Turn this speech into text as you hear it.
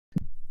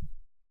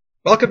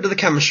Welcome to the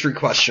chemistry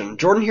question.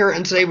 Jordan here,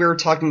 and today we are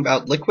talking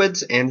about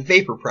liquids and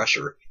vapor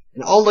pressure.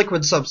 In all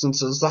liquid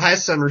substances, the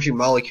highest energy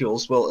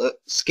molecules will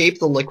escape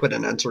the liquid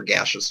and enter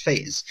gaseous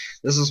phase.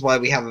 This is why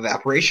we have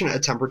evaporation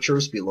at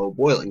temperatures below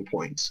boiling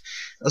points.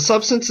 A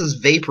substance's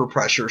vapor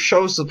pressure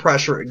shows the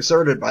pressure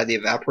exerted by the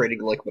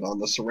evaporating liquid on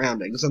the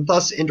surroundings, and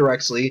thus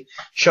indirectly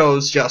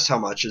shows just how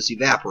much is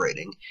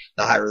evaporating.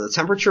 The higher the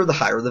temperature, the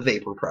higher the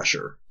vapor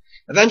pressure.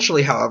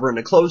 Eventually, however, in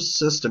a closed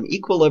system,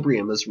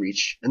 equilibrium is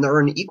reached, and there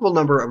are an equal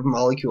number of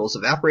molecules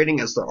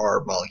evaporating as there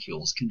are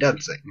molecules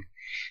condensing.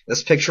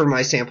 This picture of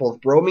my sample of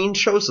bromine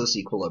shows this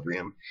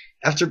equilibrium.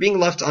 After being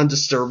left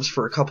undisturbed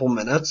for a couple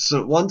minutes,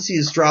 one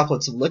sees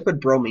droplets of liquid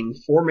bromine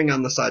forming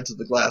on the sides of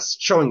the glass,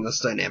 showing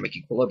this dynamic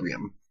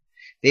equilibrium.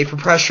 Vapor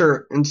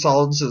pressure in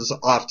solids is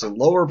often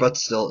lower, but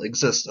still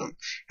existent.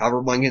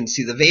 However, one can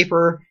see the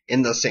vapor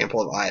in the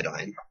sample of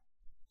iodine.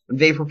 When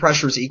vapor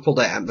pressure is equal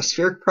to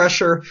atmospheric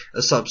pressure,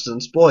 a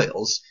substance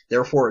boils.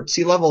 Therefore, at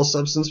sea level, a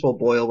substance will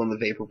boil when the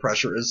vapor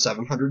pressure is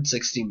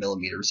 760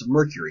 millimeters of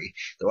mercury.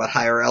 Though at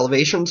higher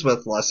elevations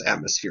with less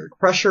atmospheric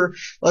pressure,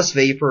 less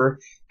vapor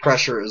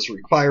pressure is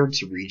required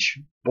to reach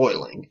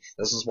boiling.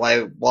 This is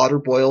why water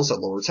boils at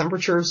lower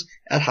temperatures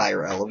at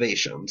higher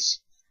elevations.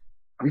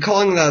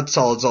 Recalling that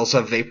solids also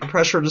have vapor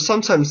pressure, it is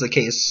sometimes the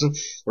case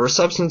where a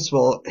substance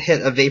will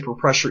hit a vapor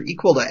pressure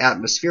equal to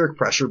atmospheric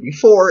pressure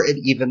before it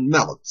even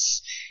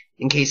melts.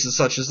 In cases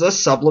such as this,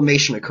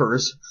 sublimation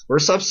occurs, where a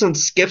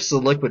substance skips the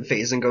liquid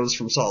phase and goes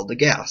from solid to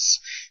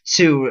gas.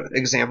 Two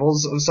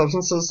examples of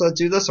substances that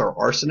do this are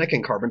arsenic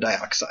and carbon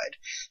dioxide.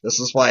 This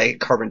is why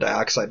carbon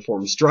dioxide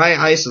forms dry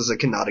ice, as it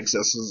cannot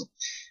exist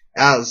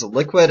as a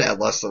liquid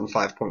at less than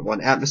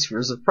 5.1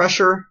 atmospheres of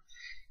pressure.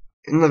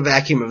 In the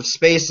vacuum of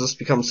space, this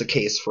becomes the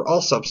case for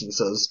all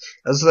substances,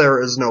 as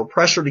there is no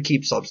pressure to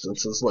keep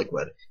substances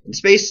liquid. In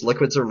space,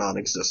 liquids are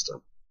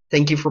non-existent.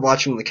 Thank you for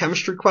watching the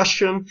chemistry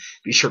question.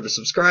 Be sure to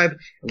subscribe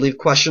and leave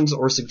questions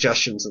or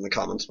suggestions in the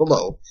comments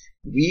below.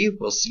 We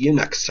will see you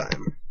next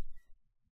time.